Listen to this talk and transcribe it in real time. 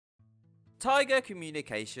Tiger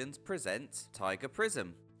Communications presents Tiger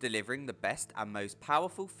Prism, delivering the best and most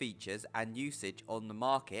powerful features and usage on the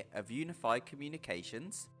market of unified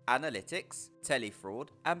communications, analytics, telefraud,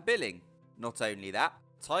 and billing. Not only that,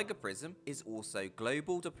 Tiger Prism is also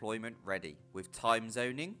global deployment ready, with time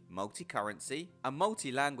zoning, multi-currency, and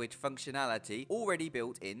multi-language functionality already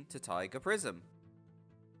built into Tiger Prism.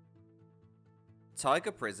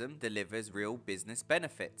 Tiger Prism delivers real business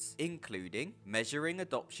benefits, including measuring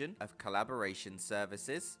adoption of collaboration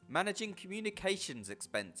services, managing communications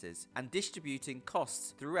expenses, and distributing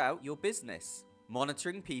costs throughout your business,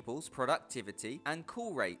 monitoring people's productivity and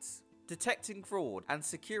call rates, detecting fraud and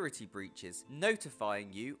security breaches, notifying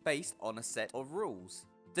you based on a set of rules,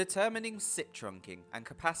 determining SIP trunking and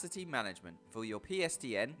capacity management for your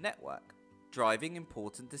PSTN network, driving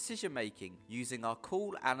important decision making using our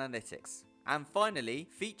call analytics, and finally,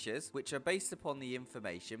 features which are based upon the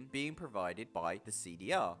information being provided by the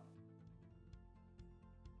CDR.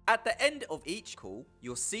 At the end of each call,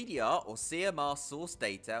 your CDR or CMR source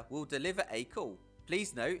data will deliver a call.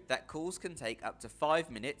 Please note that calls can take up to 5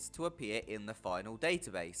 minutes to appear in the final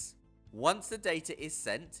database. Once the data is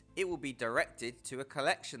sent, it will be directed to a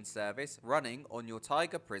collection service running on your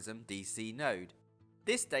Tiger Prism DC node.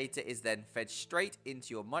 This data is then fed straight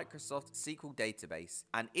into your Microsoft SQL database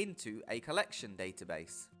and into a collection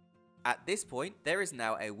database. At this point, there is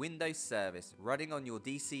now a Windows service running on your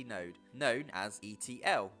DC node known as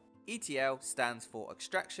ETL. ETL stands for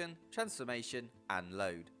Extraction, Transformation, and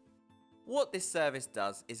Load. What this service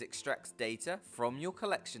does is extracts data from your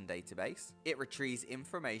collection database. It retrieves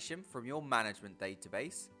information from your management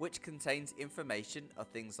database, which contains information of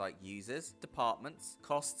things like users, departments,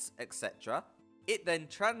 costs, etc. It then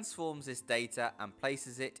transforms this data and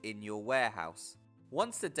places it in your warehouse.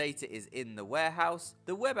 Once the data is in the warehouse,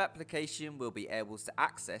 the web application will be able to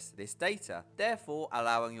access this data, therefore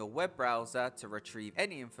allowing your web browser to retrieve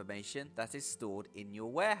any information that is stored in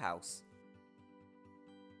your warehouse.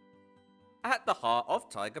 At the heart of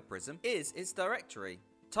Tiger Prism is its directory.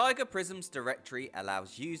 Tiger Prism's directory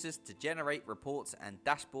allows users to generate reports and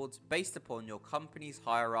dashboards based upon your company's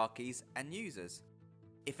hierarchies and users.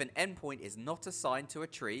 If an endpoint is not assigned to a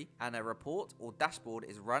tree and a report or dashboard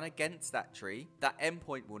is run against that tree, that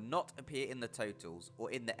endpoint will not appear in the totals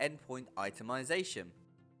or in the endpoint itemization.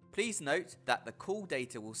 Please note that the call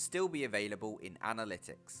data will still be available in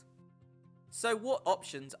analytics. So what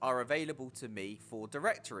options are available to me for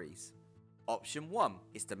directories? Option 1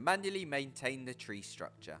 is to manually maintain the tree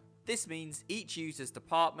structure. This means each user's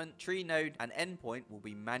department, tree node, and endpoint will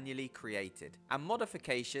be manually created, and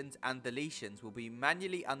modifications and deletions will be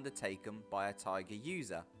manually undertaken by a Tiger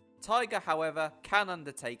user. Tiger, however, can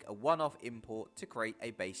undertake a one-off import to create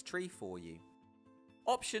a base tree for you.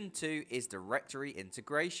 Option 2 is directory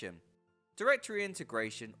integration. Directory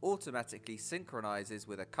integration automatically synchronizes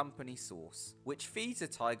with a company source, which feeds a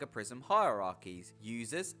Tiger Prism hierarchies,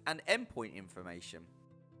 users, and endpoint information.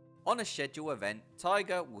 On a schedule event,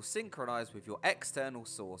 Tiger will synchronize with your external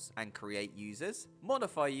source and create users,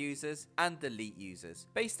 modify users, and delete users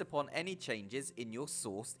based upon any changes in your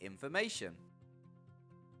sourced information.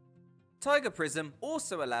 Tiger Prism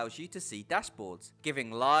also allows you to see dashboards,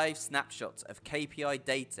 giving live snapshots of KPI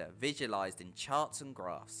data visualized in charts and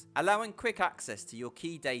graphs, allowing quick access to your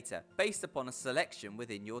key data based upon a selection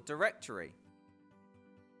within your directory.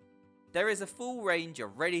 There is a full range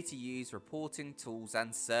of ready-to-use reporting tools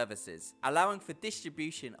and services, allowing for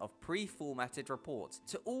distribution of pre-formatted reports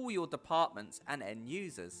to all your departments and end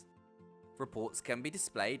users. Reports can be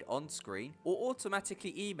displayed on screen or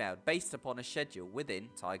automatically emailed based upon a schedule within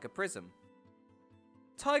Tiger Prism.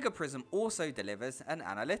 Tiger Prism also delivers an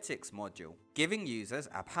analytics module, giving users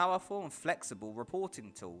a powerful and flexible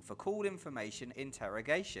reporting tool for call information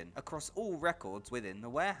interrogation across all records within the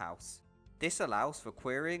warehouse. This allows for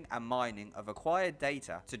querying and mining of acquired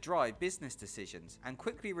data to drive business decisions and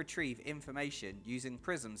quickly retrieve information using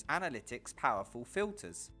Prism's analytics powerful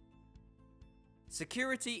filters.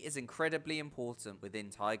 Security is incredibly important within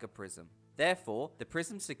Tiger Prism. Therefore, the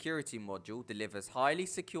Prism security module delivers highly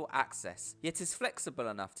secure access, yet is flexible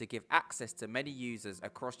enough to give access to many users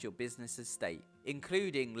across your business estate,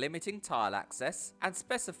 including limiting tile access and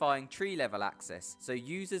specifying tree level access, so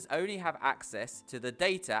users only have access to the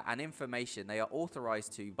data and information they are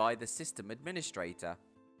authorized to by the system administrator.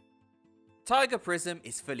 Tiger Prism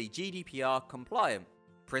is fully GDPR compliant.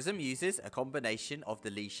 Prism uses a combination of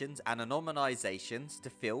deletions and anonymizations to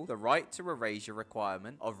fill the right to erasure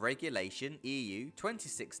requirement of Regulation EU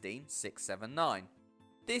 2016/679.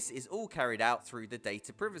 This is all carried out through the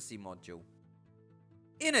data privacy module.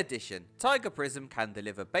 In addition, Tiger Prism can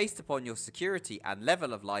deliver based upon your security and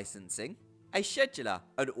level of licensing, A scheduler,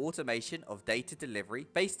 an automation of data delivery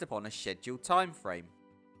based upon a scheduled time frame.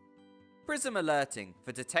 Prism alerting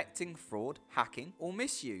for detecting fraud, hacking or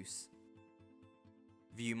misuse.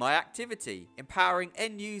 View My Activity, empowering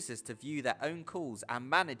end users to view their own calls and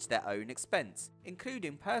manage their own expense,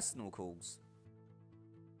 including personal calls.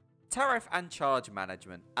 Tariff and Charge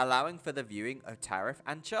Management, allowing for the viewing of tariff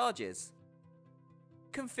and charges.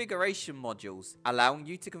 Configuration modules, allowing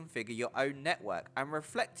you to configure your own network and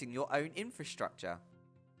reflecting your own infrastructure.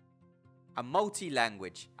 A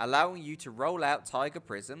multi-language, allowing you to roll out Tiger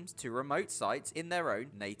Prisms to remote sites in their own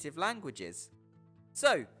native languages.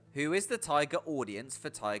 So, who is the Tiger audience for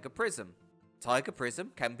Tiger Prism? Tiger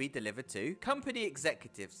Prism can be delivered to company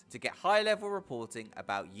executives to get high-level reporting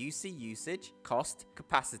about UC usage, cost,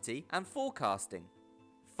 capacity, and forecasting.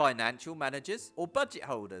 Financial managers or budget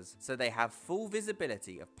holders, so they have full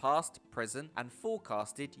visibility of past, present, and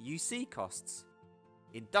forecasted UC costs.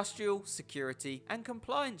 Industrial, security, and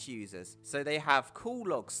compliance users, so they have call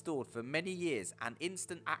logs stored for many years and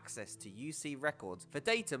instant access to UC records for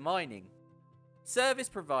data mining. Service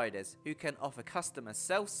providers who can offer customers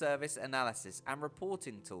self-service analysis and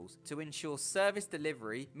reporting tools to ensure service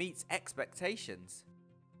delivery meets expectations.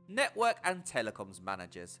 Network and telecoms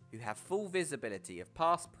managers who have full visibility of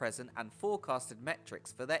past, present, and forecasted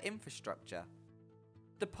metrics for their infrastructure.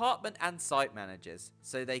 Department and site managers,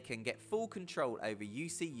 so they can get full control over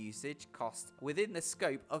UC usage costs within the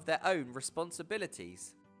scope of their own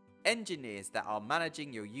responsibilities. Engineers that are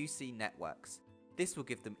managing your UC networks. This will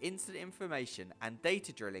give them instant information and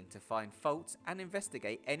data drilling to find faults and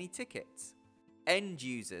investigate any tickets. End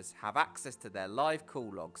users have access to their live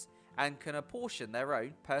call logs and can apportion their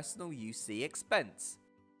own personal UC expense.